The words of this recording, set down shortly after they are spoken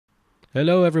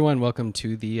Hello, everyone. Welcome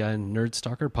to the Nerd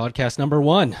Stalker podcast number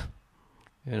 1.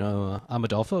 I'm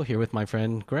Adolfo here with my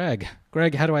friend Greg.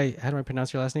 Greg, how do I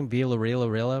pronounce your last name?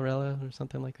 Viloria or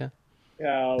something like that.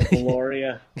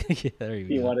 Viloria. Yeah, there If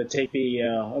you you go. want to take the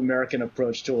American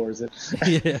approach towards it.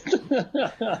 Yeah.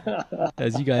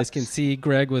 As you guys can see,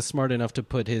 Greg was smart enough to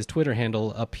put his Twitter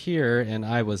handle up here, and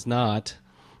I was not.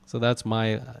 So that's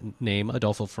my name,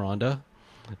 Adolfo Foronda.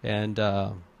 And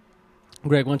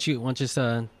Greg, why don't you just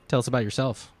tell us about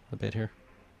yourself a bit here?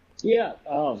 Yeah,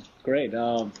 great.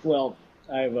 Well,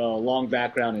 I have a long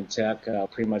background in tech,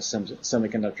 pretty much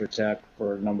semiconductor tech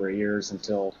for a number of years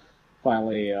until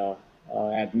finally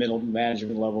at middle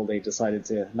management level they decided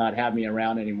to not have me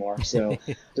around anymore. So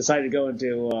decided to go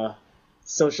into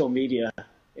social media,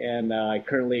 and I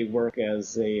currently work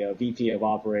as a VP of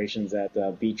operations at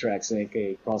Btrax Inc.,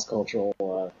 a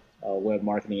cross-cultural web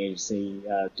marketing agency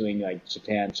doing like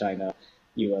Japan, China,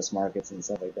 U.S. markets and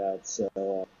stuff like that.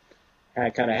 So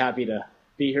kind of happy to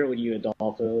be here with you,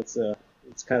 Adolfo. It's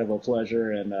kind of a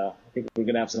pleasure, and I think we're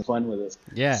gonna have some fun with this.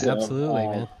 Yeah, So, absolutely,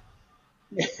 man.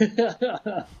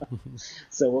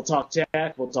 so we'll talk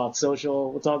tech, we'll talk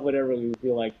social, we'll talk whatever we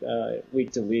feel like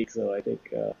week to week. So I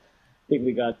think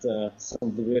we got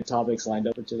some good topics lined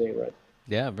up for today, right?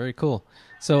 Yeah, very cool.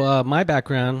 So my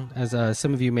background, as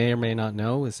some of you may or may not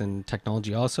know, is in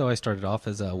technology also. I started off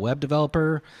as a web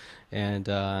developer, and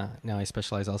now I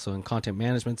specialize also in content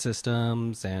management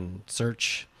systems and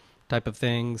search type of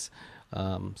things.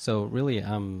 So really,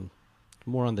 I'm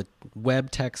more on the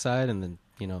web tech side and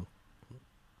the,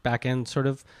 back end sort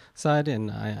of side. And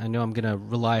I know I'm going to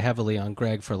rely heavily on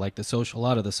Greg for like a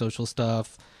lot of the social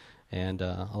stuff and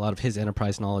a lot of his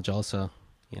enterprise knowledge also,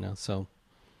 so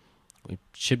it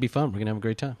should be fun. We're going to have a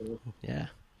great time. Yeah.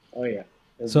 Oh yeah.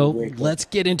 So let's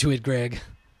get into it, Greg.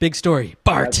 Big story.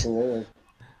 BART. Absolutely.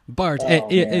 BART.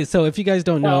 Man. So if you guys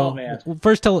don't know, man.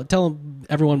 first tell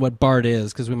everyone what BART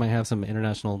is, because we might have some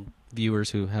international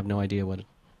viewers who have no idea what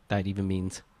that even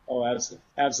means. Oh,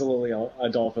 absolutely,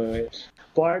 Adolfo.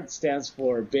 BART stands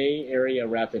for Bay Area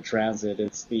Rapid Transit.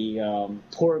 It's the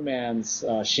poor man's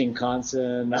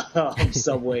Shinkansen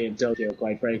subway in Tokyo,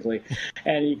 quite frankly.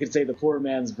 And you could say the poor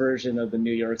man's version of the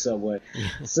New York subway.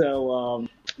 So,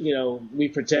 we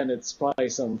pretend it's probably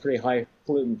some pretty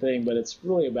highfalutin thing, but it's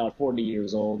really about 40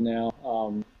 years old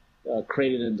now,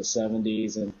 created in the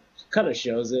 70s, and kind of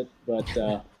shows it, but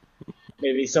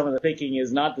maybe some of the thinking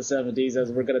is not the 70s,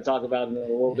 as we're going to talk about in a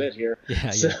little bit here. Yeah.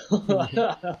 So,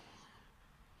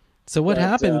 So what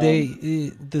happened?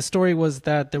 The story was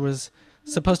that there was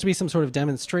supposed to be some sort of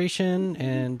demonstration,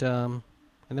 and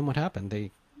then what happened?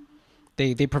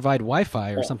 They provide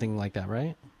Wi-Fi or something like that,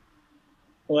 right?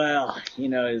 well,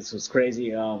 it was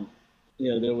crazy.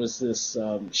 There was this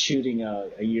shooting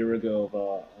a year ago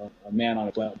of a man on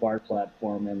a BART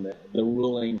platform, and the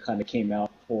ruling kind of came out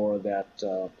for that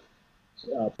to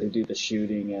do the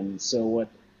shooting. And so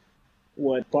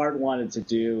what BART wanted to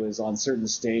do is on certain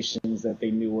stations that they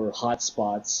knew were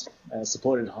hotspots,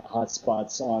 supported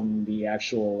hotspots on the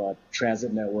actual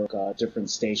transit network, different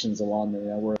stations along the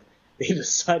network, they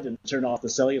decided to turn off the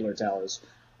cellular towers,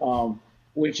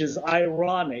 which is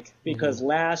ironic because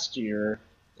last year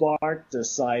BART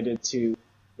decided to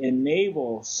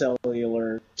enable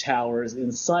cellular towers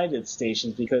inside its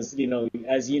stations because,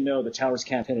 as the towers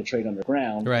can't penetrate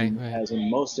underground, Right. as in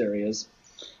most areas.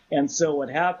 And so what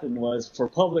happened was, for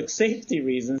public safety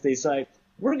reasons, they decided,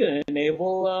 we're going to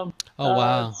enable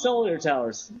cellular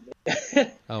towers.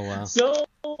 Oh, wow. So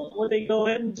what they go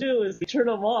ahead and do is they turn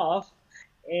them off,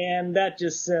 and that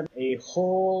just sent a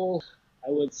whole, I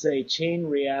would say, chain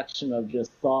reaction of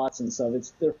just thoughts and stuff.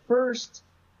 It's their first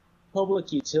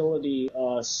public utility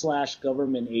 /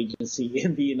 government agency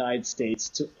in the United States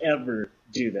to ever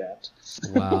do that.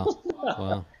 Wow.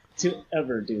 Wow. To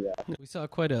ever do that. We saw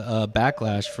quite a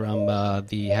backlash from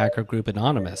the hacker group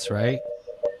Anonymous, right?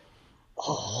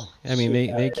 Oh, I mean,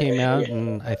 they came out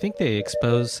and I think they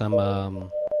exposed some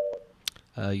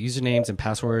usernames and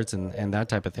passwords and that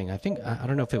type of thing. I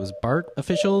don't know if it was BART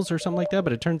officials or something like that,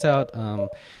 but it turns out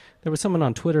there was someone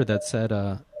on Twitter that said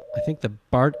I think the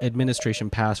BART administration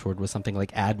password was something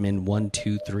like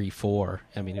admin1234.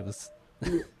 I mean, it was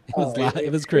it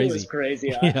was crazy. It was crazy.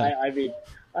 Yeah.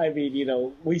 I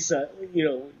mean, we set,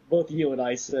 both you and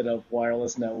I set up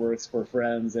wireless networks for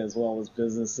friends as well as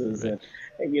businesses, Right.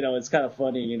 and it's kind of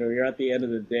funny. You're at the end of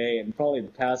the day, and probably the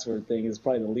password thing is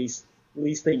probably the least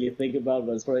thing you think about,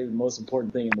 but it's probably the most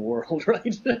important thing in the world,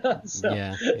 right? Yeah,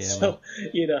 so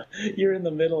you're in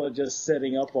the middle of just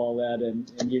setting up all that,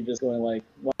 and you're just going like,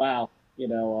 wow,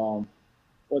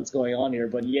 what's going on here?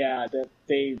 But yeah, that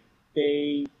they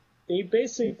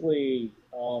basically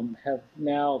have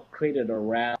now created a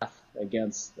wrath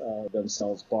against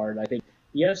themselves, BART. I think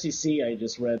the FCC, I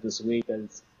just read this week that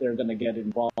they're going to get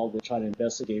involved with trying to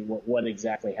investigate what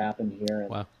exactly happened here and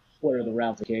Wow. what are the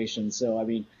ramifications. So, I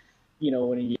mean, you know,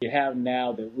 when you have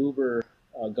now the Uber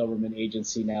government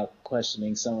agency now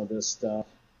questioning some of this stuff,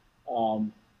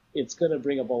 it's going to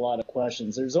bring up a lot of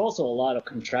questions. There's also a lot of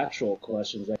contractual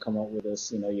questions that come up with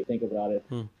this. You know, you think about it.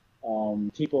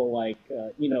 People like,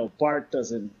 you know, BART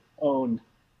doesn't own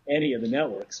any of the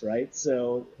networks, right?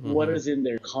 So what is in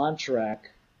their contract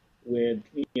with,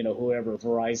 you know, whoever,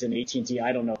 Verizon, AT&T,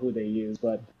 I don't know who they use,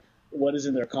 but what is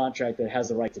in their contract that has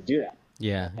the right to do that?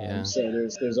 Yeah. So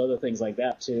there's other things like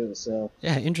that too. So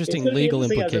Yeah, interesting legal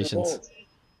implications.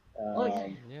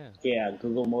 Yeah,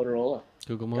 Google Motorola.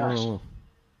 Google Motorola. Gosh,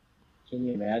 can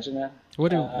you imagine that?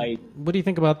 What do you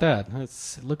think about that?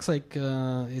 It looks like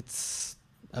it's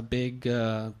a big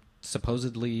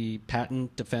supposedly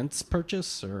patent defense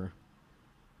purchase, or?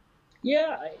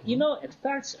 Yeah, you know, in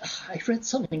fact, I read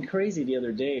something crazy the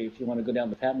other day. If you want to go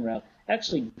down the patent route,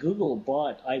 actually, Google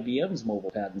bought IBM's mobile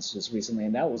patents just recently,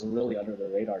 and that was really under the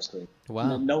radar screen.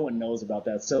 Wow. No one knows about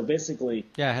that. So basically,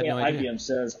 I had no idea.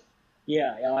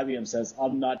 IBM says,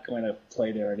 I'm not going to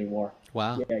play there anymore.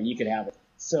 Wow. Yeah, you can have it.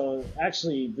 So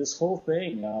actually, this whole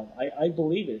thing, I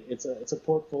believe it. It's a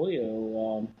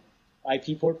portfolio,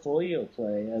 IP portfolio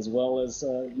play, as well as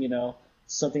you know,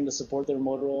 something to support their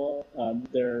Motorola,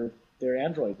 their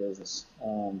Android business.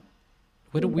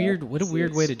 What a weird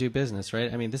way to do business,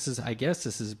 right? I mean, I guess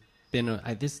this has been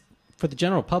this for the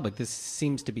general public. This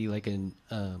seems to be like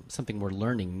something we're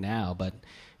learning now, but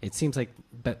it seems like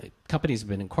companies have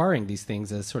been acquiring these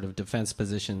things as sort of defense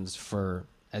positions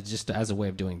as a way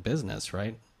of doing business,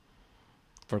 right?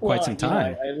 For quite some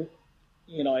time.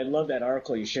 I love that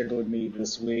article you shared with me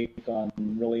this week on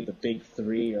really the big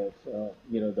three of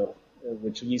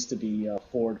which used to be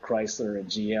Ford, Chrysler, and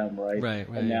GM, right? Right.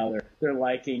 And now they're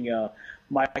liking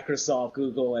Microsoft,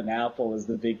 Google, and Apple as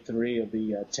the big three of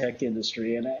the tech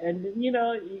industry. And you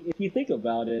know, if you think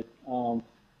about it,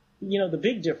 you know, the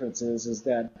big difference is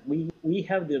that we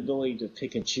have the ability to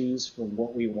pick and choose from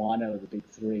what we want out of the big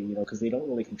three, you know, because they don't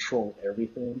really control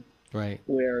everything. Right.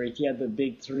 Where if you had the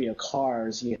big three of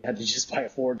cars, you had to just buy a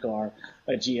Ford car,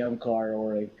 a GM car,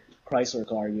 or a Chrysler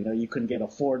car. You know, you couldn't get a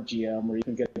Ford GM or you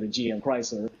couldn't get a GM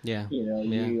Chrysler. Yeah. You know,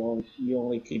 you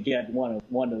only could get one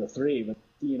of the three. But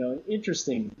you know,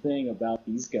 interesting thing about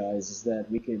these guys is that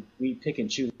we pick and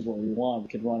choose what we want. We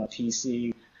could run a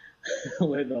PC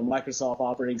with a Microsoft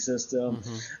operating system,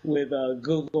 with a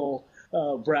Google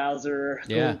browser,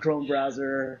 Google Chrome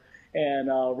browser, and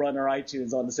run our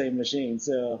iTunes on the same machine.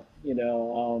 So, you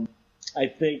know, I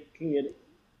think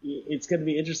it's going to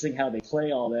be interesting how they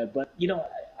play all that. But, you know,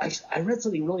 I read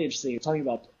something really interesting. You're talking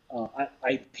about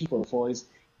IP portfolios.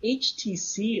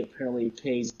 HTC apparently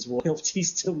pays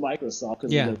royalties to Microsoft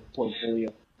because of their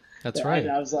portfolio. That's right.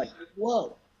 And I was like,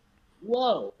 whoa.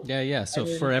 Yeah. So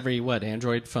for every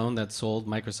Android phone that's sold,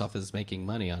 Microsoft is making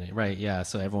money on it, right? Yeah.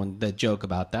 So the joke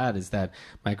about that is that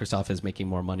Microsoft is making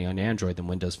more money on Android than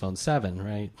Windows Phone 7,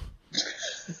 right?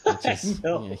 Just, I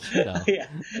know. Yeah.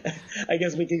 I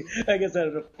guess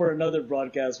that for another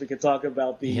broadcast we could talk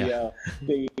about the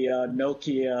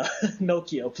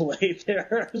Nokia play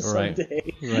there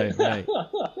someday. Right.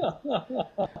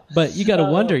 But you got to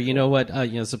wonder, you know what?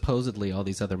 Supposedly all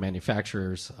these other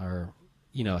manufacturers are,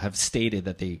 you know, have stated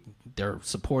that they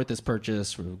support this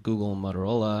purchase from Google and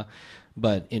Motorola,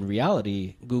 but in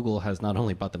reality, Google has not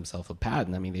only bought themselves a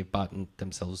patent. I mean, they've bought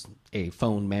themselves a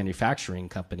phone manufacturing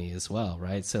company as well,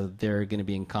 right? So they're going to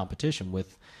be in competition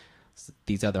with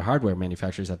these other hardware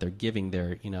manufacturers that they're giving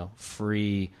their, you know,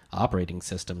 free operating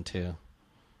system to.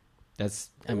 That's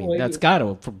got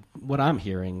to, from what I'm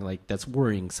hearing, like that's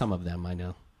worrying some of them. I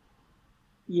know.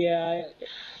 Yeah,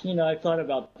 you know, I thought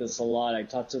about this a lot. I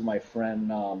talked to my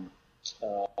friend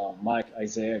Mike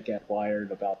Isaiah get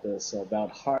wired about this,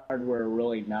 about hardware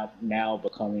really not now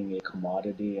becoming a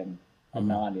commodity and a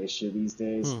non-issue these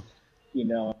days. You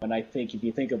know, and I think if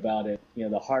you think about it, you know,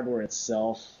 the hardware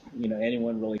itself, you know,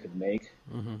 anyone really could make,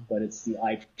 but it's the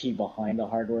IP behind the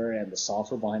hardware and the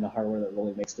software behind the hardware that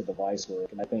really makes the device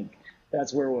work. And I think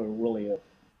that's where we're really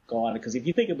gone. Because if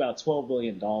you think about $12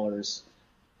 billion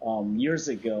years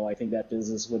ago, I think that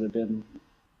business would have been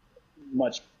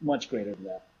much greater than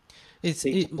that.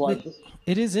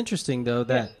 It is interesting though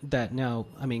that now,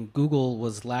 I mean, Google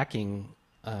was lacking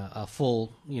a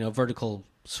full, you know, vertical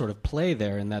sort of play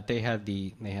there in that they had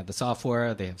the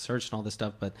software, they have search and all this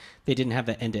stuff, but they didn't have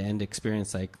the end-to-end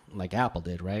experience like Apple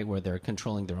did, right? Where they're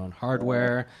controlling their own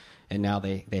hardware, and now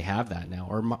they have that now.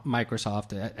 Or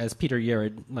Microsoft, as Peter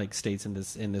Yared like states in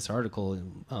this article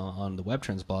on the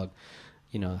WebTrends blog,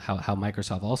 you know, how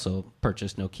Microsoft also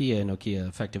purchased Nokia, and Nokia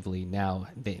effectively now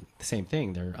the same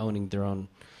thing. They're owning their own,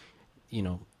 you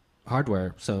know,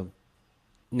 hardware. So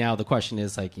now the question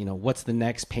is, like, you know, what's the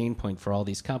next pain point for all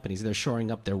these companies? They're shoring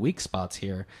up their weak spots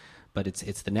here, but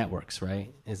it's the networks,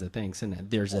 right? Is the things. And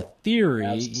there's a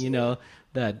theory, you know,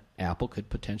 that Apple could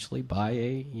potentially buy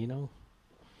a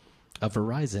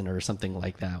Verizon or something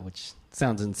like that, which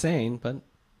sounds insane, but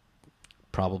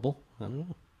probable. I don't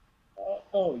know.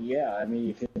 Oh yeah, I mean,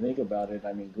 if you think about it,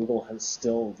 I mean, Google has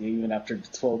still, even after the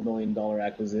 $12 million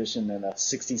acquisition and a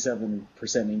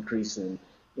 67% increase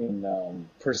in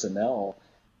personnel,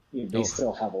 they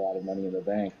still have a lot of money in the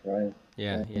bank, right?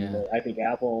 Yeah, and I think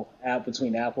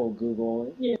between Apple,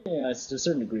 Google, to a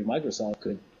certain degree, Microsoft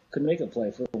could make a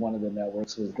play for one of the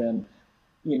networks. But then,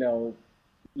 you know,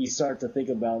 you start to think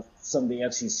about some of the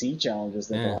FCC challenges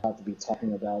that they'll have to be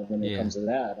talking about when it comes to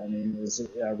that. I mean,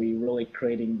 are we really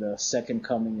creating the second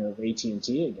coming of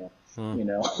AT&T again? You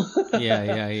know?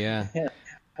 Yeah.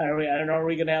 Are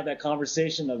we going to have that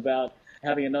conversation about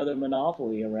having another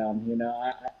monopoly around? You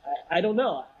know, I don't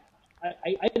know.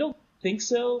 I don't think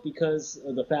so, because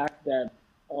of the fact that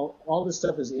all this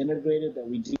stuff is integrated, that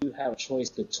we do have a choice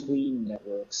between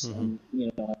networks. And,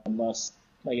 you know, unless,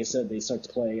 like I said, they start to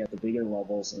play at the bigger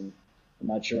levels, and I'm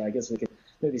not sure. I guess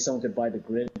maybe someone could buy the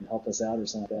grid and help us out or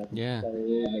something like that. Yeah. That would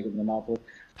really make a monopoly.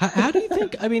 How do you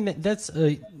think? I mean, that's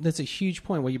a huge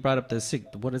point. Where you brought up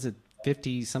what is it,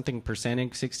 50-something percent,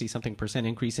 60-something percent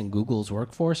increase in Google's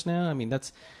workforce now. I mean,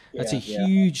 that's a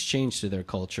huge change to their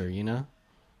culture, you know,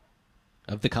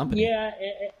 of the company. Yeah.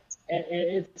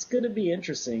 It's going to be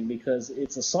interesting, because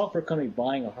it's a software company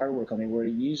buying a hardware company, where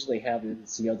you usually have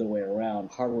it's the other way around,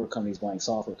 hardware companies buying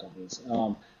software companies.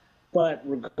 But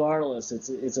regardless, it's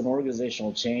an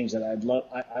organizational change that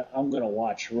I'm going to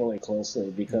watch really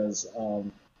closely, because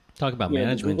talk about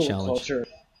management Google challenge. Culture,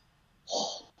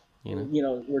 you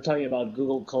know, we're talking about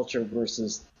Google culture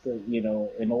versus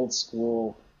an old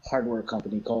school hardware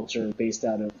company culture based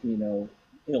out of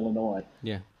Illinois.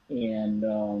 Yeah.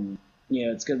 And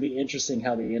it's going to be interesting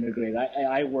how they integrate.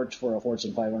 I worked for a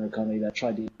Fortune 500 company that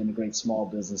tried to integrate small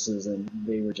businesses, and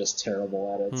they were just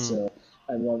terrible at it. So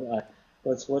I love.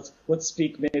 Let's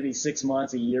speak maybe 6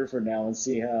 months, a year from now, and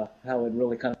see how it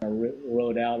really kind of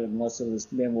rode out. Unless it was,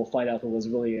 then we'll find out if it was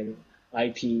really an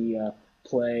IP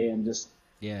play, and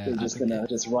they're just gonna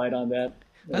just ride on that.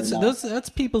 That's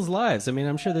people's lives. I mean,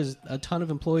 I'm sure there's a ton of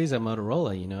employees at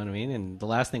Motorola. You know what I mean? And the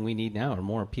last thing we need now are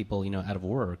more people, out of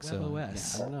work. So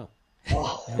OS. I don't know.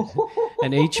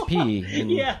 And HP.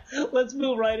 And, yeah, let's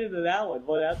move right into that one.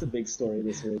 Boy, that's a big story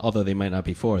this week. Although they might not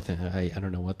be fourth. I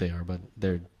don't know what they are, but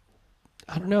they're.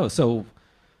 I don't know. So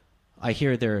I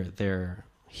hear they're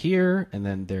here, and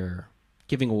then they're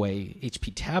giving away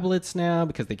HP tablets now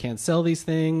because they can't sell these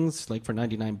things like for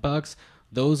 $99.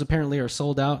 Those apparently are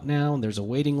sold out now, and there's a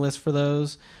waiting list for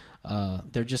those.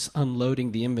 They're just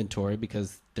unloading the inventory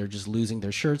because they're just losing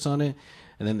their shirts on it.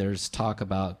 And then there's talk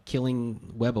about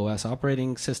killing WebOS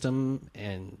operating system,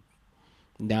 and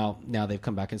now they've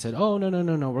come back and said, "Oh, no,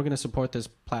 we're going to support this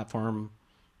platform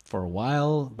for a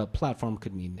while, but platform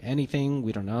could mean anything.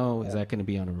 We don't know. Is that going to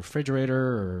be on a refrigerator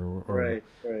or right.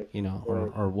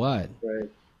 or what?"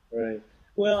 Right.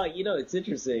 Well, it's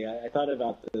interesting. I thought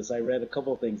about this. I read a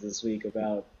couple of things this week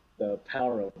about the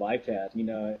power of iPad.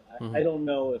 I don't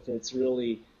know if it's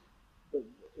really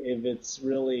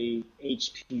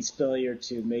HP's failure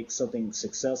to make something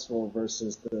successful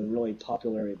versus the really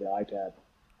popularity of the iPad.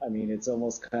 I mean, it's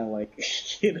almost kind of like,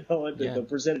 the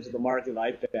percentage of the market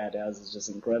iPad has is just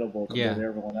incredible compared to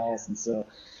everyone else. And so,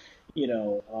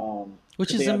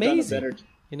 which is amazing.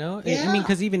 I mean,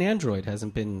 because even Android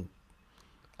hasn't been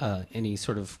any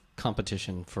sort of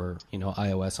competition for,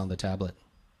 iOS on the tablet.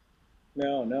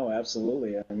 No,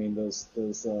 absolutely. I mean, those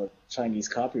Chinese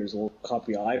copiers will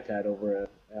copy iPad over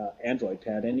an Android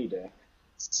pad any day.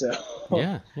 So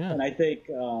yeah. And I think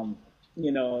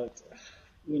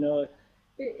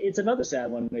it's another sad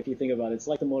one if you think about it. It's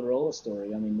like the Motorola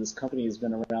story. I mean, this company has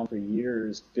been around for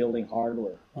years building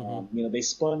hardware. They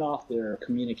spun off their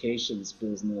communications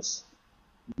business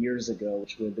years ago,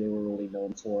 which they were really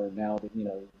known for. And now,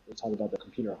 we're talking about the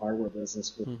computer hardware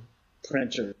business with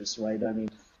printers, right? I mean,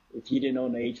 if you didn't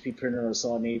own an HP printer or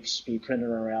saw an HP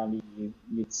printer around,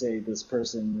 you'd say this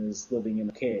person is living in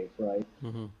a cave, right?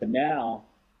 But now,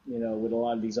 with a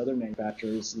lot of these other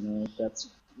manufacturers, that's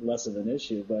less of an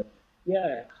issue. But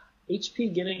yeah,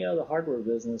 HP getting out of the hardware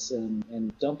business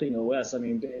and dumping OS. I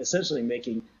mean, essentially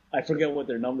making, I forget what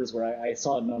their numbers were. I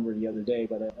saw a number the other day,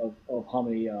 but of how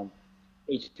many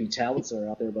HP tablets are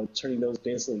out there, but turning those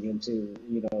basically into,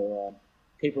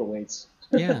 paperweights.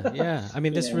 Yeah. I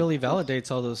mean, this Yeah. really validates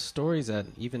all those stories that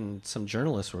even some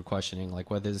journalists were questioning,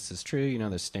 like whether this is true.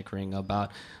 They're snickering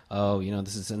about, oh,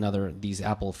 this is another these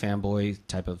Apple fanboy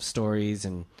type of stories,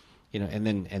 and and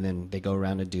then they go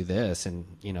around and do this, and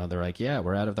they're like, yeah,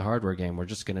 we're out of the hardware game. We're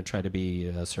just going to try to be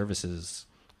a services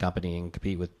company and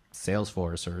compete with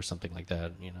Salesforce or something like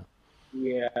that.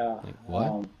 Yeah. Like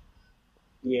what?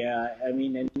 Yeah, I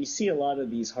mean, and you see a lot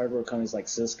of these hardware companies like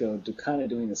Cisco kind of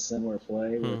doing a similar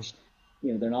play, which,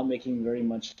 they're not making very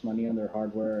much money on their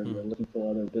hardware, and they're looking for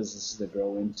other businesses to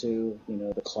grow into.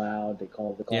 The cloud, they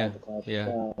call it the cloud, Yeah, the cloud, the yeah.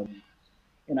 cloud.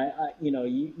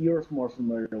 And you're more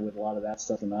familiar with a lot of that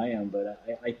stuff than I am, but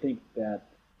I think that,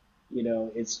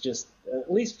 it's just,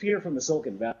 at least here from the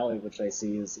Silicon Valley, which I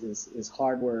see is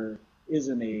hardware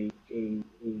isn't a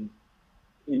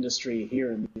industry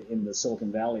here in the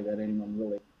Silicon Valley that anyone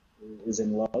really is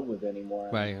in love with anymore.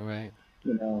 Right.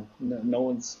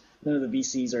 None of the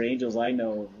VCs or angels I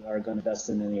know are going to invest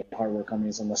in any hardware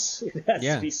companies unless it has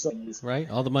to be something. Right.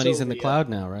 All the money's in the cloud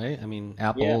now, right? I mean,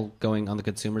 Apple going on the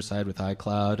consumer side with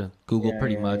iCloud, Google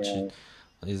pretty much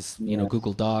is,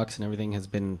 Google Docs and everything has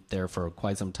been there for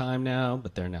quite some time now,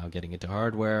 but they're now getting into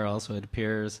hardware also, it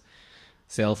appears.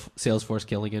 Salesforce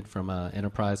killing it from an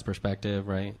enterprise perspective,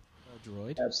 right?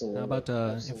 Android. Absolutely. How about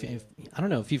Absolutely. if I don't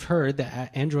know if you've heard the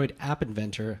Android App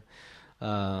Inventor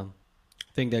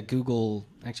thing that Google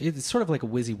actually, it's sort of like a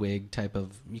WYSIWYG type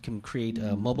of, you can create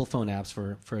mobile phone apps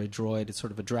for a Droid. It's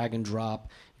sort of a drag and drop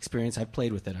experience. I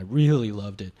played with it. I really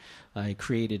loved it. I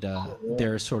created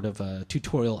their sort of a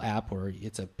tutorial app where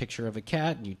it's a picture of a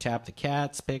cat and you tap the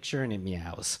cat's picture and it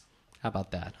meows. How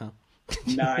about that, huh?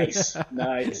 Nice.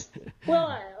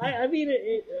 Well, I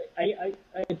mean, I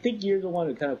think you're the one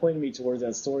who kind of pointed me towards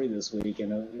that story this week,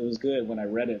 and it was good when I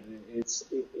read it.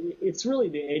 It's really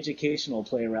the educational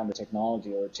play around the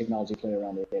technology, or technology play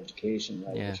around the education,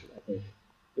 right? Yeah. Which I think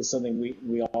is something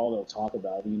we all don't talk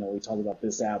about. We talk about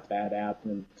this app, that app,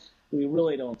 and we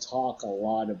really don't talk a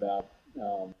lot about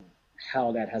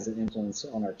how that has an influence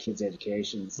on our kids'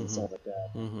 educations and stuff like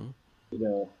that.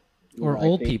 Mm-hmm. Or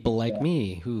old people like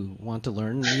me who want to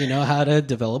learn, how to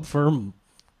develop for,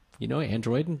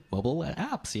 Android and mobile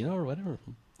apps, or whatever.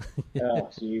 Oh,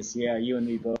 jeez. Yeah, you and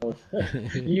me both.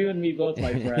 You and me both,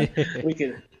 my friend.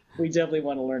 We definitely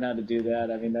want to learn how to do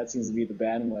that. I mean, that seems to be the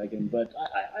bandwagon. But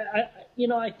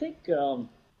I think, I'm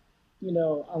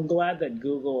glad that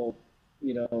Google,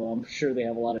 I'm sure they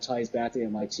have a lot of ties back to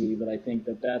MIT, but I think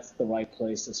that that's the right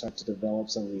place to start to develop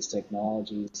some of these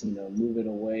technologies, move it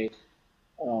away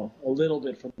a little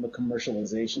bit from the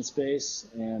commercialization space,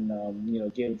 and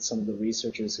give some of the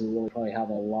researchers who really probably have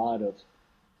a lot of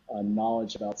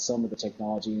knowledge about some of the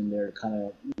technology in there, kind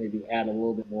of maybe add a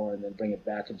little bit more and then bring it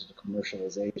back into the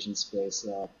commercialization space.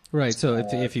 Right. So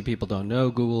if you people don't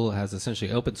know, Google has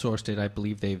essentially open sourced it. I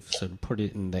believe they've sort of put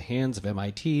it in the hands of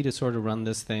MIT to sort of run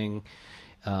this thing.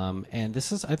 And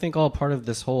this is, I think, all part of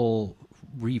this whole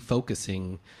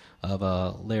refocusing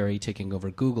of Larry taking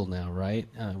over Google now, right?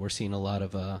 We're seeing a lot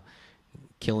of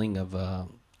killing of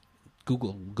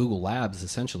Google Labs,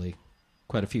 essentially.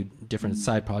 Quite a few different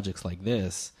side projects like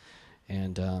this.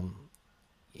 And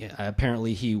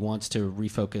apparently he wants to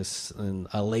refocus in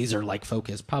a laser-like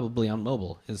focus, probably on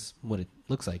mobile, is what it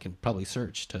looks like, and probably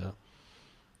search to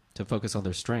focus on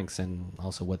their strengths and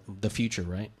also what the future,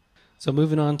 right? So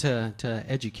moving on to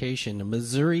education, a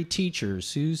Missouri teacher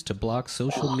sues to block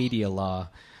social media law.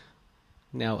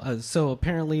 Now, so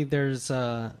apparently there's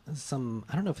some,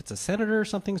 I don't know if it's a senator or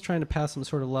something's trying to pass some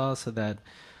sort of law so that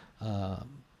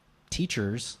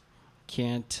teachers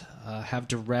can't have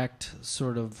direct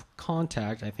sort of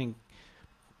contact, I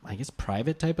guess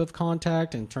private type of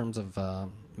contact in terms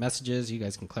of messages, you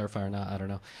guys can clarify or not, I don't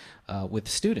know, with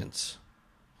students.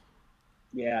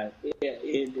 Yeah,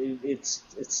 it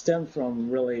stemmed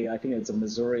from really, I think it's a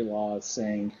Missouri law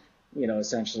saying,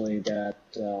 essentially that,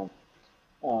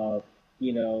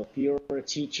 if you're a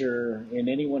teacher in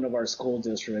any one of our school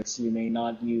districts, you may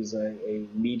not use a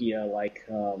media like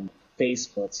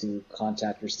Facebook to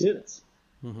contact your students.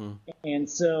 Mm-hmm. And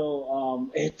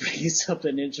so it brings up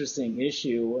an interesting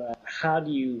issue. How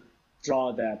do you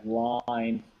draw that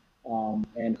line,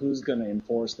 and who's going to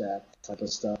enforce that type of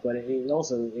stuff? But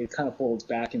it kind of folds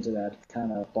back into that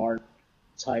kind of BART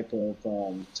type of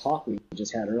talk we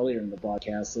just had earlier in the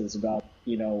broadcast. Is about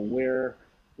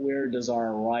where does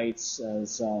our rights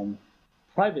as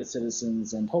private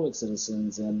citizens and public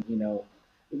citizens, and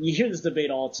you hear this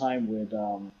debate all the time with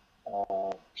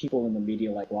people in the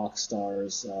media like rock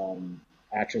stars,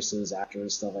 actresses,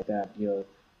 actors, stuff like that,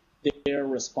 their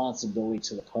responsibility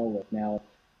to the public. Now,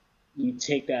 you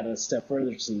take that a step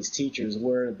further to these teachers,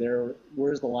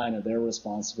 where's the line of their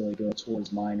responsibility go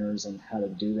towards minors and how to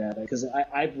do that? Because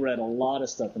I've read a lot of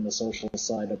stuff in the social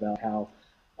side about how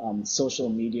social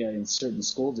media in certain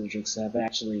school districts have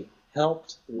actually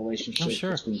helped the relationship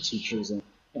between teachers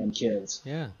and kids.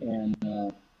 Yeah.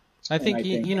 And I think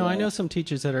I know some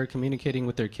teachers that are communicating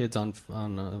with their kids on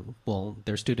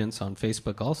their students on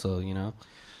Facebook also.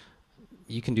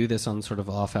 You can do this on sort of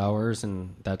off hours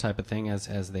and that type of thing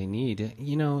as they need.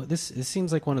 This it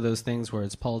seems like one of those things where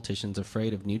it's politicians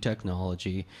afraid of new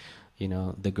technology.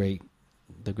 The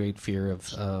great fear of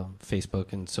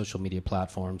Facebook and social media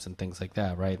platforms and things like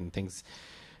that, right? And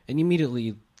you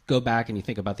immediately go back and you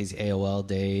think about these AOL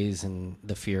days and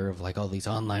the fear of like all these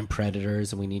online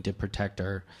predators, and we need to protect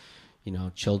our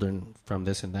children from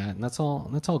this and that, and that's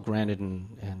all granted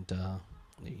and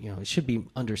it should be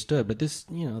understood. But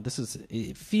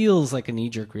it feels like a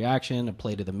knee-jerk reaction, a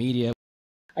play to the media.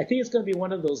 I think it's going to be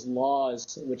one of those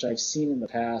laws which I've seen in the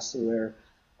past where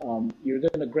you're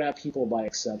going to grab people by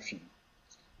exception.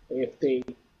 If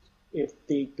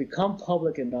they become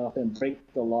public enough and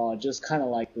break the law, just kind of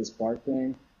like this BART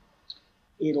thing,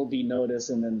 it'll be noticed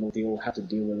and then they'll have to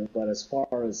deal with it. But as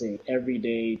far as a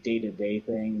everyday, day-to-day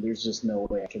thing, there's just no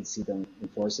way I can see them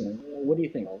enforcing it. What do you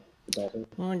think, Adolfo?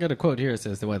 Well, I got a quote here. It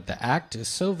says that the act is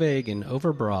so vague and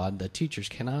overbroad that teachers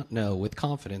cannot know with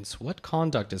confidence what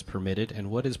conduct is permitted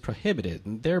and what is prohibited,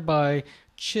 and thereby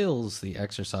chills the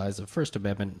exercise of First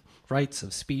Amendment rights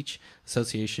of speech,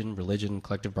 association, religion,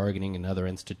 collective bargaining, and other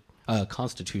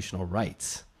constitutional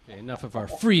rights. Okay, enough of our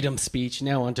freedom speech.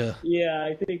 Now onto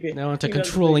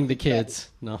controlling the kids.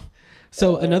 No.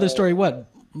 So another story. What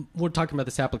we're talking about,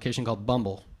 this application called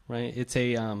Bumble, right? It's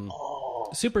a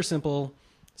super simple,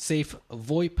 safe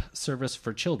VoIP service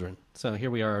for children. So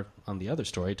here we are on the other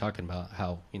story talking about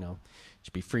how it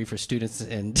should be free for students,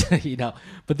 and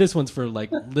but this one's for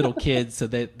like little kids so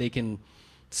that they can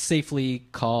safely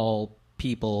call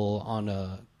people on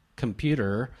a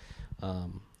computer.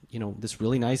 This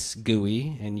really nice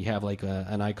GUI, and you have like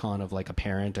an icon of like a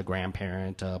parent, a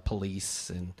grandparent, police,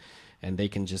 and they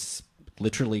can just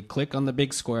literally click on the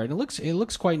big square, and it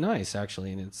looks quite nice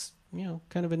actually, and it's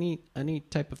kind of a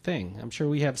neat type of thing. I'm sure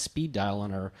we have speed dial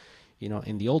on our,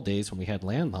 in the old days when we had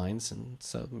landlines, and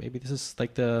so maybe this is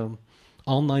like the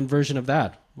online version of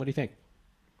that. What do you think?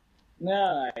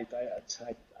 No,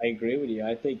 I agree with you.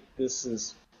 I think this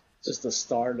is just the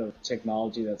start of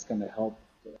technology that's going to help.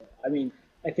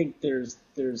 I think there's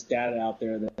data out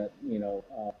there that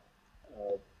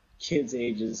kids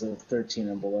ages of 13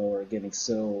 and below are getting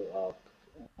so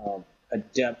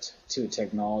adept to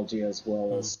technology as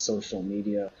well as social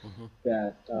media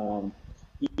that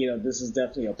this is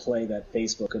definitely a play that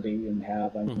Facebook could even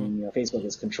have. Facebook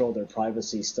has controlled their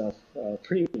privacy stuff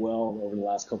pretty well over the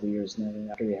last couple of years,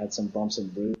 and after they had some bumps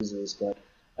and bruises, but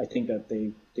I think that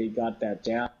they got that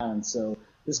down. So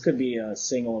this could be a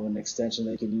signal of an extension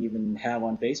they could even have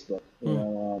on Facebook.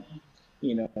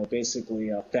 Basically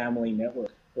a family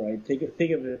network, right? Think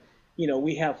of it.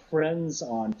 We have friends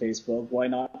on Facebook. Why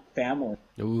not family?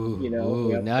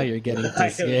 Ooh, now you're getting to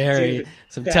scary,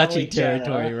 some touchy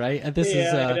territory, channel, right? And this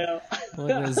is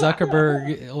when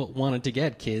Zuckerberg wanted to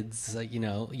get kids,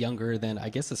 younger than I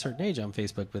guess a certain age on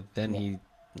Facebook, but then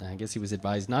I guess he was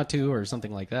advised not to, or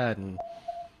something like that, and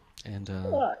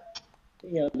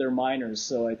they're minors,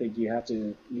 so I think you have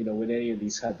to, with any of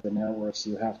these type of networks,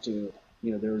 you have to.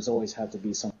 There's always have to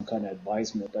be some kind of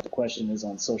advisement. But the question is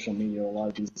on social media, a lot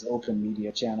of these open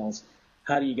media channels,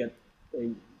 how do you get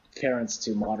parents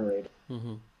to moderate?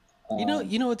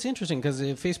 It's interesting because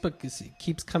Facebook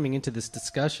keeps coming into this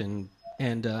discussion,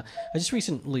 and I just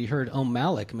recently heard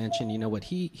Malik mention, what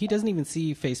he doesn't even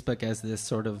see Facebook as this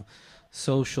sort of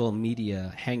social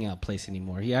media hangout place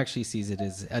anymore. He actually sees it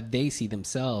as they see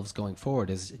themselves going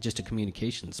forward as just a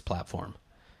communications platform.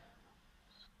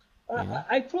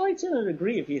 I probably tend to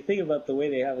agree. If you think about the way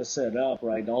they have it set up,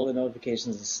 right, all the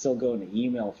notifications are still going to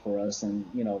email for us, and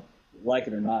like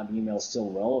it or not, email is still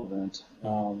relevant,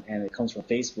 and it comes from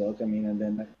Facebook. And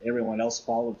then everyone else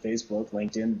followed Facebook.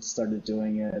 LinkedIn started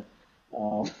doing it.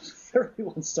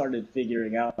 Everyone started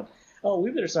figuring out,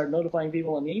 we better start notifying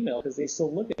people on email because they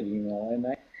still look at email.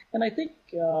 And I think,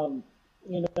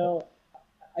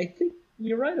 I think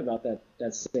you're right about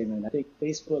that statement. I think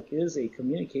Facebook is a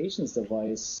communications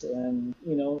device, and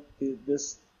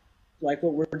this, like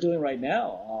what we're doing right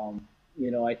now.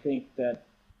 I think that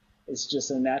it's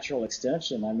just a natural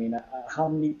extension. How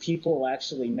many people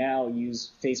actually now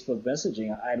use Facebook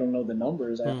messaging? I don't know the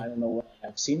numbers. I don't know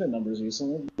have seen the numbers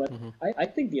recently, but I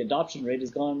think the adoption rate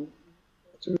has gone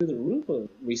through the roof of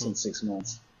recent 6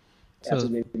 months after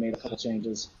they've made a couple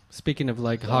changes. Speaking of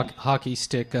like hockey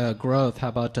stick growth, how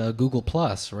about Google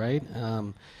Plus, right?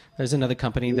 There's another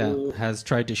company that has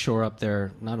tried to shore up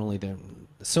their, not only their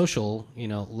social,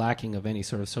 lacking of any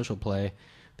sort of social play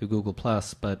through Google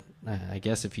Plus, but I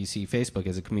guess if you see Facebook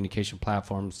as a communication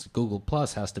platform, Google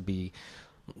Plus has to be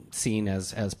seen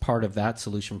as part of that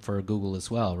solution for Google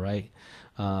as well, right?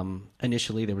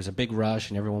 Initially, there was a big rush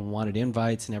and everyone wanted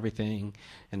invites and everything,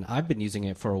 and I've been using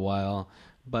it for a while,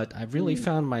 but I've really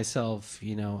found myself,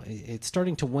 it's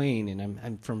starting to wane, and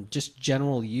I'm from just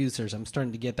general users, I'm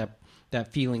starting to get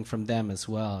that feeling from them as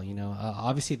well.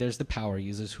 Obviously there's the power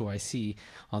users who I see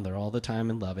on there all the time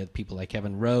and love it. People like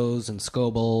Kevin Rose and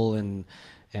Scoble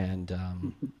and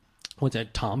what's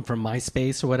that, Tom from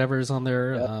MySpace or whatever is on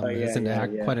there.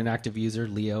 Quite an active user.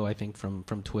 Leo, I think from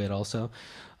Twit also.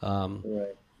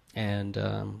 Right. And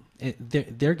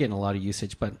they're getting a lot of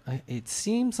usage, but it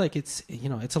seems like it's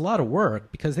a lot of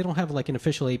work because they don't have like an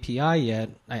official API yet.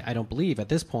 I don't believe at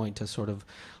this point to sort of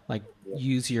like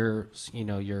use your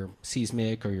your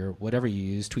Seismic or your whatever you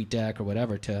use, TweetDeck or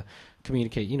whatever to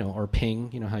communicate, or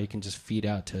ping, how you can just feed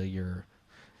out to your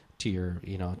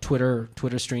Twitter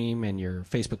stream and your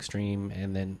Facebook stream,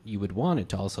 and then you would want it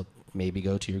to also maybe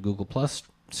go to your Google Plus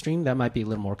stream. That might be a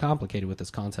little more complicated with this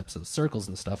concepts of circles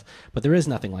and stuff, but there is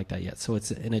nothing like that yet. So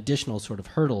it's an additional sort of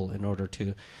hurdle in order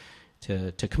to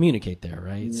communicate there,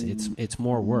 right? It's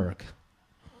more work.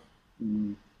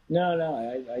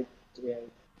 No,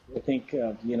 I think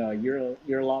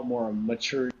you're a lot more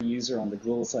mature user on the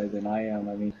Google side than I am.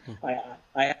 I mean,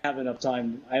 I have enough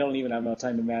time. I don't even have enough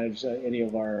time to manage any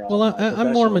of our. Well,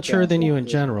 I'm more mature than you in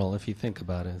general, if you think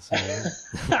about it. So.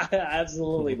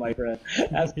 Absolutely, my friend.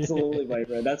 Absolutely, my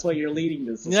friend. That's why you're leading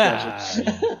this discussion.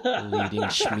 Leading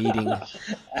schmeeting.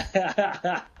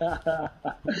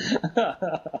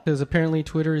 Because apparently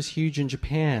Twitter is huge in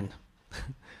Japan.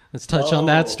 Let's touch on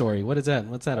that story. What is that?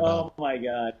 What's that about? Oh my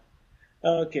God.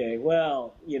 Okay,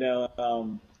 well,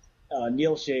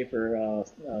 Neil Schaefer, a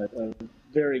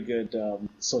very good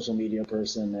social media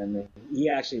person, and he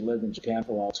actually lived in Japan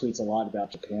for a while, tweets a lot about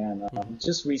Japan.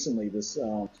 Just recently, this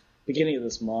beginning of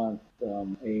this month,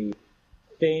 a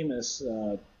famous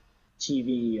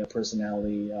TV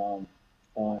personality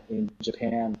in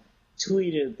Japan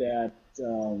tweeted that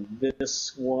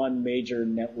this one major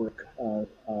network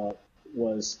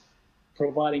was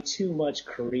providing too much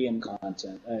Korean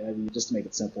content, just to make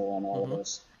it simple on all of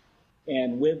us.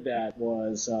 And with that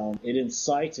was, it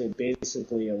incited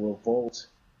basically a revolt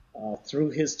through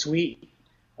his tweet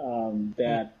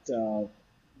that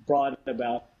brought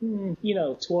about,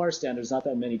 to our standards, not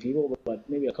that many people, but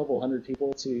maybe a couple hundred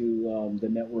people to the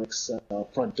network's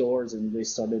front doors, and they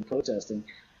started protesting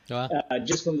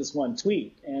just from this one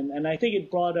tweet. And I think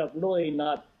it brought up really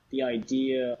not the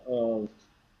idea of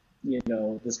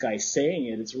this guy saying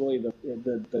it. It's really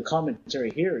the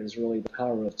commentary here is really the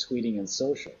power of tweeting and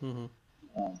social.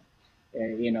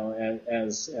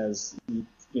 As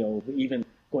even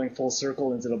going full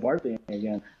circle into the BART thing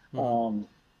again.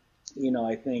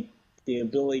 I think the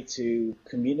ability to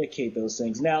communicate those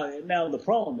things. Now the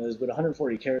problem is with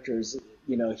 140 characters.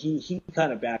 He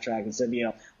kind of backtracked and said,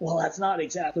 well, that's not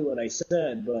exactly what I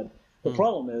said, but. The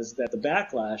problem is that the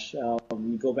backlash,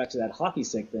 you go back to that hockey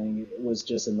stick thing, it was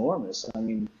just enormous. I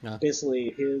mean,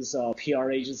 basically his PR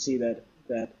agency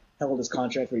that held his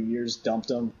contract for years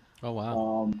dumped him. Oh,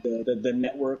 wow. The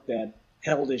network that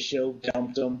held his show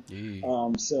dumped him.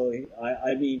 So,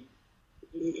 I mean,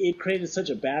 it created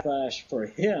such a backlash for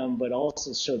him, but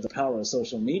also showed the power of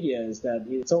social media is that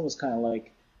it's almost kind of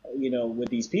like, with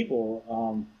these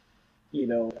people,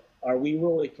 are we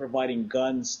really providing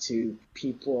guns to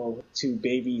people, to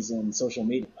babies in social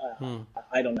media?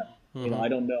 I don't know. I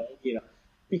don't know.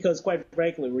 Because quite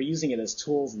frankly, we're using it as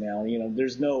tools now.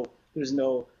 There's no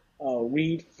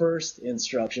read first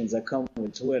instructions that come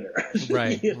with Twitter.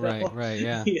 Right.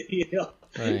 Yeah.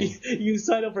 You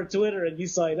sign up for Twitter and you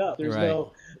sign up. There's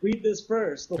no read this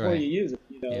first before you use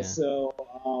it. So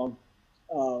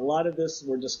a lot of this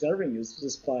we're discovering is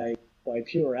just by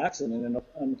pure accident, and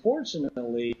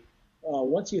unfortunately.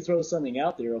 Once you throw something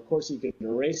out there, of course you can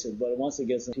erase it, but once it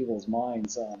gets in people's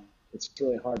minds, it's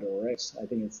really hard to erase. I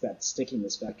think it's that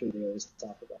stickiness factor they always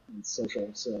talk about in social.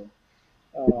 So,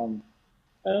 I don't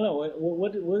know.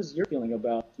 What is your feeling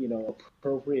about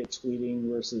appropriate tweeting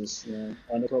versus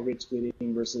inappropriate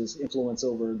tweeting versus influence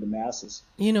over the masses?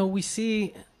 We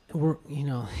see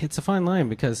it's a fine line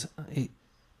because.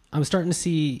 I'm starting to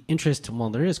see interest. Well,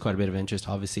 there is quite a bit of interest,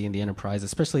 obviously, in the enterprise,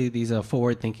 especially these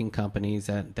forward-thinking companies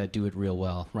that do it real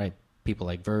well, right? people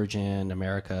like Virgin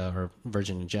America or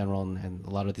Virgin in general, and a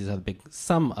lot of these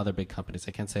some other big companies.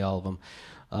 I can't say all of them.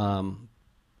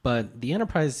 But the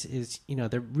enterprise is,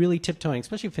 they're really tiptoeing,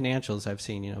 especially financials I've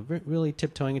seen, really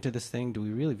tiptoeing into this thing. Do we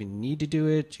really even need to do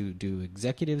it? Do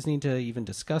executives need to even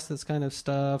discuss this kind of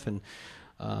stuff? And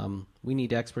we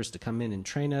need experts to come in and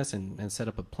train us and set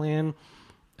up a plan.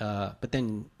 But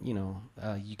then,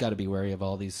 you got to be wary of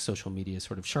all these social media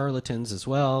sort of charlatans as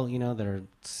well, that are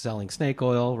selling snake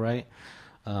oil, right?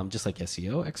 Just like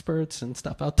SEO experts and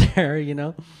stuff out there,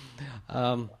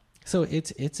 So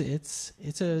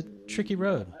it's a tricky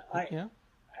road. I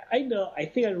know. I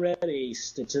think I read a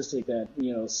statistic that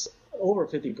over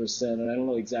 50%, and I don't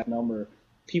know the exact number,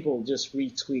 people just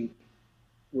retweet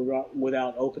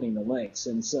without opening the links,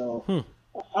 and so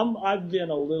I've been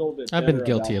a little bit. I've been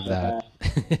guilty of that.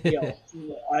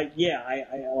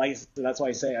 That's why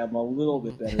I say I'm a little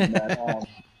bit better than that.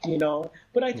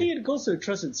 But I think it goes to a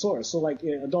trusted source. So, like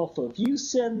Adolfo, if you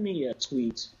send me a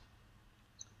tweet,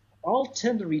 I'll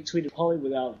tend to retweet it probably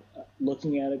without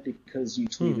looking at it because you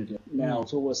tweeted it. Now,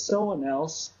 if it was someone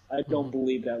else, I don't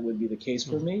believe that would be the case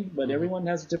for me. But everyone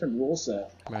has a different rule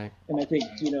set, right? And I think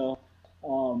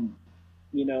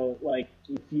like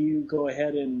if you go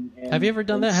ahead and have you ever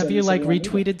done that? Have you like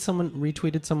retweeted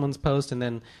someone's post and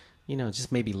then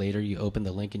just maybe later you open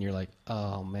the link and you're like,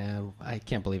 oh man, I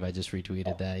can't believe I just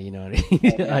retweeted that. You know what I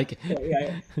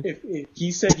mean? If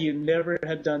you said you never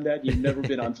had done that, you've never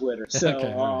been on Twitter. So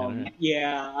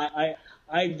right.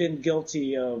 I've been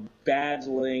guilty of bad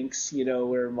links,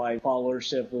 where my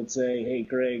followership would say, hey,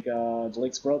 Greg, the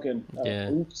link's broken.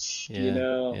 Oops,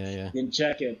 didn't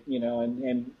check it,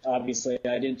 and obviously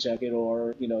I didn't check it,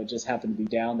 or, it just happened to be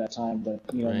down that time. But,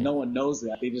 right. No one knows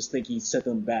that. They just think he sent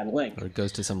them a bad link. Or it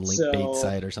goes to some link bait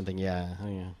site or something. Yeah.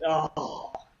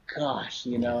 Oh, gosh,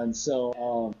 and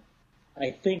so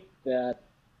I think that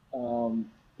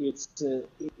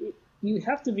you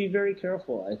have to be very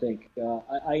careful, I think.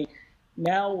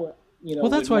 Now, well,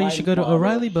 that's why you should go to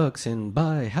O'Reilly Books and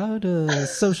buy How to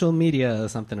Social Media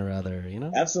something or other,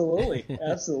 Absolutely.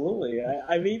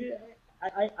 I mean,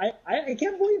 I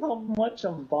can't believe how much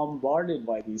I'm bombarded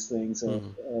by these things of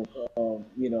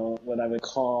what I would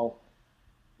call,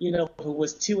 if it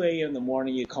was 2 a.m. in the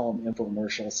morning, you call them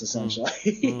infomercials,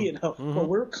 essentially, But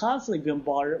we're constantly being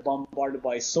bombarded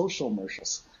by social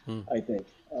commercials, I think,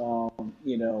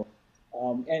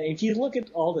 and if you look at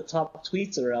all the top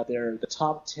tweets that are out there, the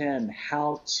top 10,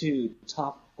 how to,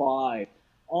 top 5,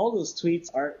 all those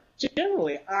tweets are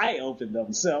generally, I open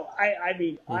them. So, I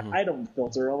don't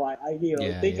filter them.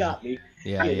 They got me.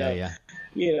 Yeah.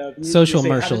 Social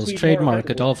commercials, trademark,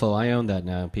 Adolfo. I own that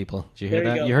now, people. Did you hear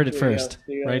that? You heard it first,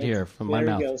 right here from my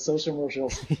mouth. There you go, social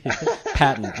commercials.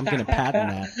 Patent. I'm going to patent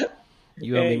that.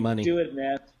 You owe me money. Do it,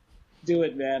 man. Do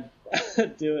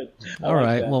it. All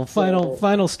right. Well,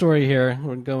 final story here.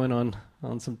 We're going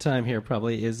on some time here.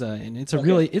 Probably is, and it's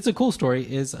a cool story.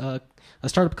 Is a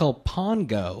startup called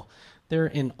Pongo. They're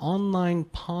an online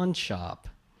pawn shop.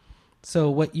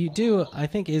 So what you do, I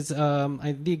think, is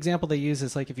the example they use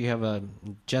is like if you have a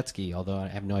jet ski. Although I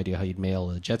have no idea how you'd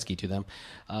mail a jet ski to them.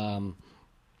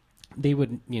 They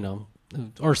would,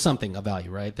 or something of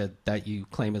value, right? That you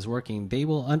claim is working, they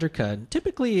will undercut.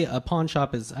 Typically, a pawn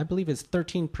shop I believe, is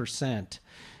 13%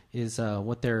 is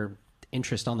what their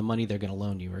interest on the money they're going to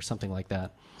loan you, or something like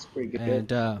that. That's pretty good.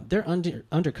 And they're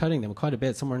undercutting them quite a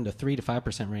bit, somewhere in the 3 to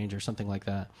 5% range, or something like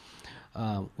that,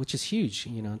 which is huge,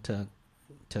 to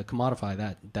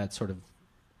commodify that sort of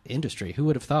industry. Who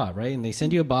would have thought, right? And they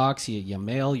send you a box, you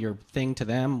mail your thing to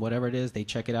them, whatever it is, they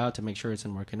check it out to make sure it's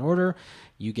in working order,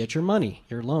 you get your money,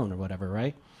 your loan or whatever,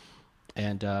 right?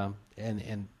 And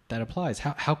that applies.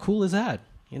 How cool is that,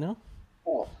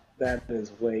 Oh, that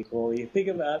is way cool. You think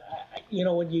about,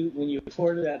 when you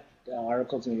forwarded that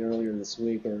article to me earlier this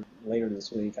week or later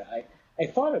this week, I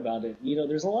thought about it.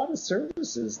 There's a lot of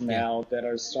services now that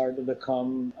are starting to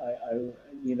come,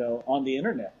 on the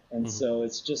internet. And so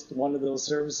it's just one of those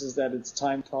services that its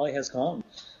time probably has come.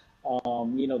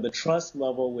 The trust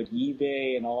level with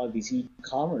eBay and all of these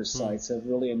e-commerce sites have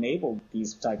really enabled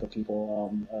these type of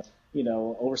people.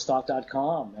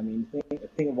 Overstock.com. I mean,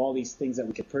 think of all these things that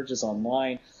we could purchase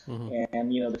online,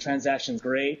 and the transaction's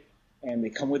great, and they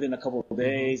come within a couple of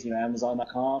days.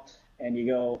 Amazon.com, and you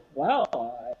go, wow,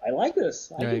 I like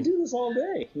this. I can do this all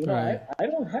day. I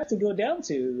don't have to go down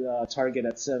to Target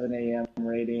at 7 a.m.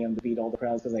 or 8 a.m. to beat all the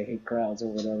crowds because I hate crowds or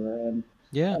whatever. And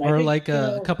or think, like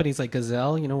companies like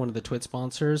Gazelle, one of the Twit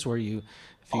sponsors, where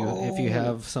if you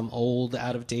have some old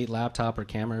out of date laptop or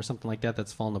camera or something like that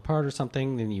that's fallen apart or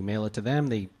something, then you mail it to them.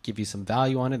 They give you some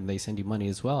value on it, and they send you money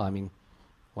as well. I mean,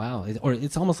 Wow. Or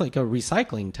it's almost like a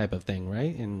recycling type of thing,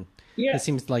 right? And Yeah, it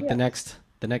seems like yeah.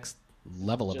 the next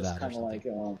level of Just that or kind of something. like,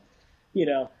 you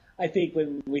know, I think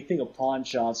when we think of pawn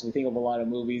shops, we think of a lot of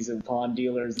movies and pawn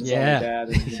dealers and stuff like Yeah. that,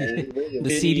 and The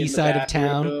Vinny seedy in the side of back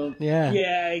town. room. Yeah.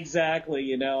 Yeah,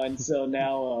 exactly. And so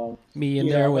now, Me in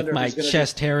I there with wonder if my there's going to be.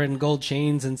 chest hair and gold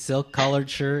chains and silk collared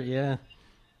shirt. Yeah.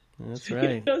 That's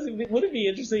right. Would it be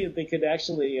interesting if they could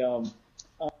actually,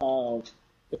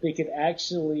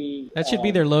 That should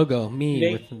be their logo. Me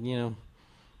make? with,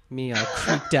 me all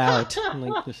creeped out.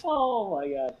 Like, just Oh my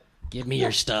God! give me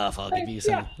your stuff. I'll give you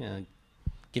Yeah. some,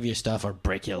 give you your stuff or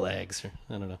break your legs. Or,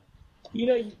 I don't know.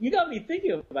 You got me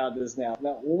thinking about this now.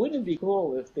 Now, wouldn't it be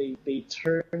cool if they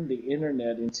turned the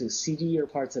internet into seedier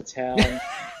parts of town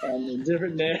and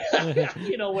different,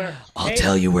 where I'll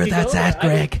tell you where that's at,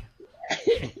 Greg.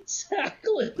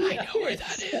 Exactly. I know where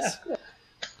that is.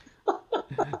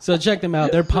 So check them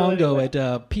out. They're Pongo at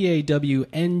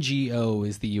PAWNGO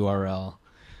is the URL.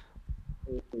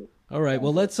 All right.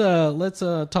 Well, let's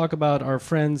talk about our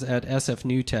friends at SF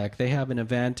New Tech. They have an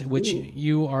event which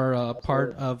you are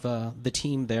part of the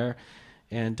team there,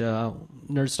 and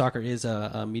Nerd Stalker is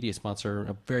a media sponsor,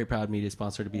 a very proud media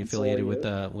sponsor to be affiliated with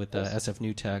SF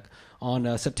New Tech.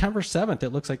 On September 7th, it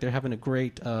looks like they're having a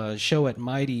great show at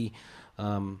Mighty.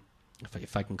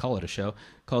 If I can call it a show,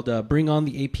 called Bring On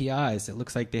the APIs. It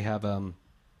looks like they have,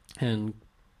 and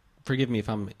forgive me if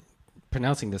I'm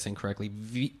pronouncing this incorrectly,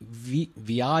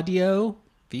 Viadeo,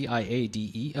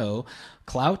 Viadeo,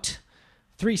 Clout,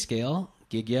 3Scale,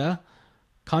 Gigya,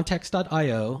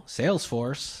 Context.io,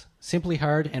 Salesforce, Simply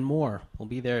Hard, and more. We'll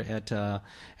be there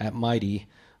at Mighty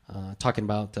talking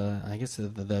about, I guess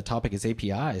the topic is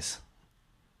APIs.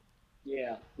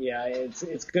 Yeah,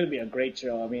 it's going to be a great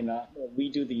show. I mean, we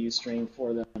do the Ustream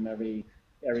for them every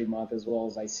month, as well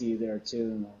as I see you there too.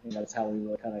 And I think that's how we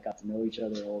really kind of got to know each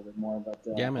other a little bit more. But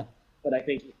yeah, man. But I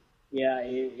think, yeah,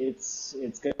 it's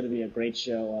going to be a great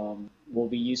show. We'll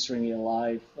be Ustreaming it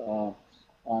live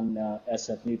on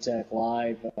SF New Tech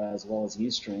Live, as well as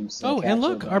Ustream. So and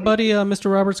look, our buddy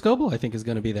Mr. Robert Scoble, I think, is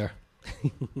going to be there.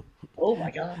 Oh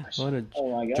my gosh!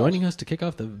 Joining us to kick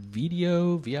off the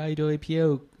VIDO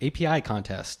API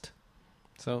contest.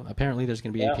 So apparently there's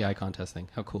going to be API contest thing.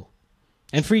 How cool!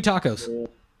 And free tacos.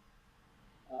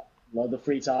 Love the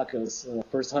free tacos.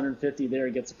 First 150 there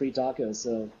gets a free taco.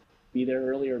 So be there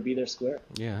early or be there square.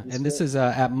 Yeah, and this is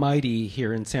at Mighty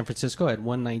here in San Francisco at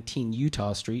 119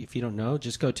 Utah Street. If you don't know,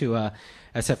 just go to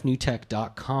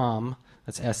sfnewtech.com.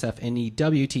 That's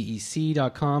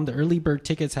sfnewtec.com. The early bird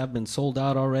tickets have been sold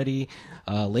out already.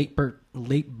 Late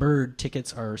bird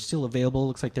tickets are still available.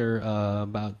 Looks like they're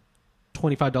about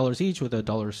 $25 each with a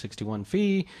 $1.61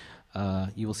 fee.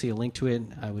 You will see a link to it.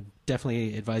 I would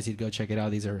definitely advise you to go check it out.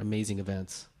 These are amazing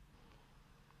events.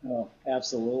 Oh,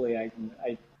 absolutely. I'm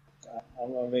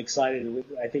excited.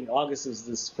 I think August is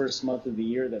this first month of the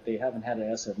year that they haven't had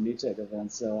an SF New Tech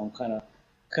event, so I'm kind of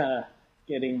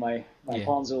getting my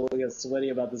palms a little bit sweaty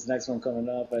about this next one coming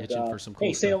up. But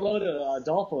hey, say hello to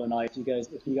Adolfo and I if you guys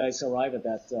arrive at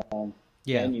that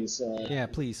venue. So yeah,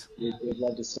 please. We'd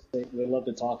love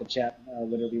to talk and chat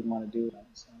whatever you want to do.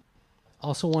 So.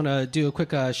 Also want to do a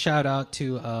quick shout out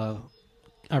to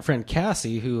our friend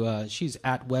Cassie, who she's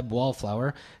at Web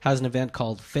Wallflower, has an event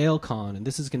called FailCon, and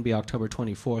this is going to be October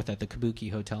 24th at the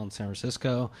Kabuki Hotel in San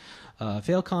Francisco.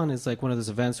 FailCon is like one of those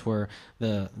events where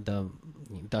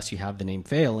thus you have the name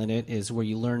fail in it, is where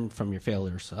you learn from your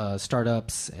failures,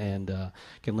 startups, and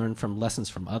can learn from lessons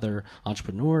from other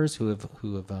entrepreneurs who have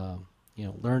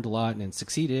learned a lot and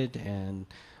succeeded and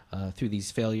through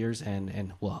these failures,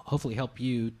 and will hopefully help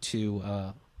you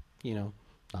to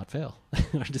not fail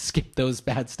or to skip those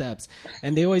bad steps.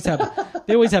 And they always have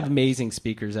amazing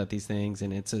speakers at these things,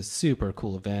 and it's a super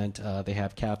cool event. They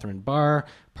have Catherine Barr,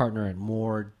 partner at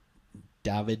More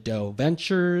Davido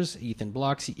Ventures, Ethan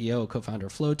Block, CEO, co-founder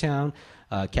of Flowtown.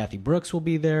 Kathy Brooks will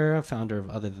be there, founder of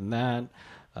Other Than That.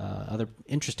 Other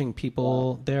interesting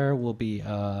people there will be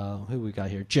who we got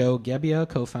here? Joe Gebbia,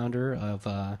 co-founder of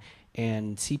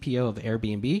and CPO of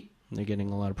Airbnb. They're getting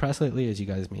a lot of press lately, as you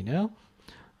guys may know.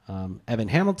 Evan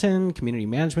Hamilton, community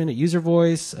management at User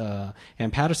Voice.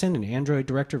 Ann Patterson, an Android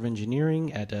director of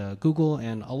engineering at Google,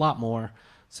 and a lot more.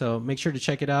 So make sure to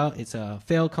check it out. It's a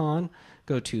FailCon.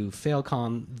 Go to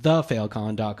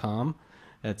thefailcon.com.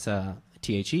 That's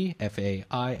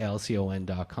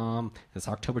TheFailcon.com. It's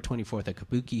October 24th at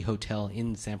Kabuki Hotel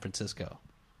in San Francisco.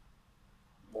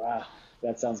 Wow,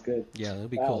 that sounds good. Yeah, that'll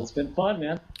be cool. It's been fun,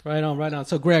 man. Right on.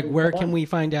 So, Greg, where can we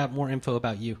find out more info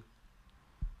about you?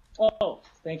 Oh,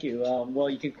 thank you. Well,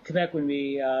 you can connect with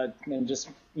me and just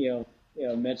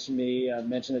mention me,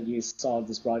 mention that you saw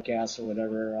this broadcast or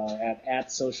whatever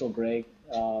at Social Greg,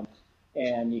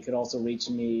 and you could also reach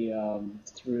me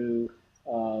through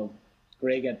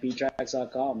Greg at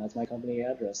btrax.com. That's my company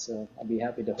address. So I'd be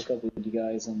happy to hook up with you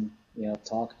guys and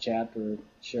talk, chat, or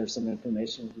share some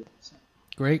information with you. So.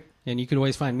 Great. And you can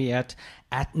always find me at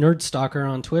Nerd Stalker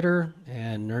on Twitter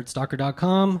and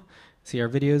nerdstalker.com. See our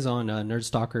videos on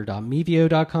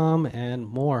nerdstalker.mevio.com and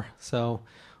more. So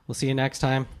we'll see you next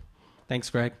time. Thanks,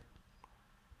 Greg.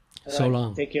 All so right.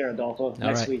 long. Take care, Adolfo.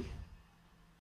 Next week.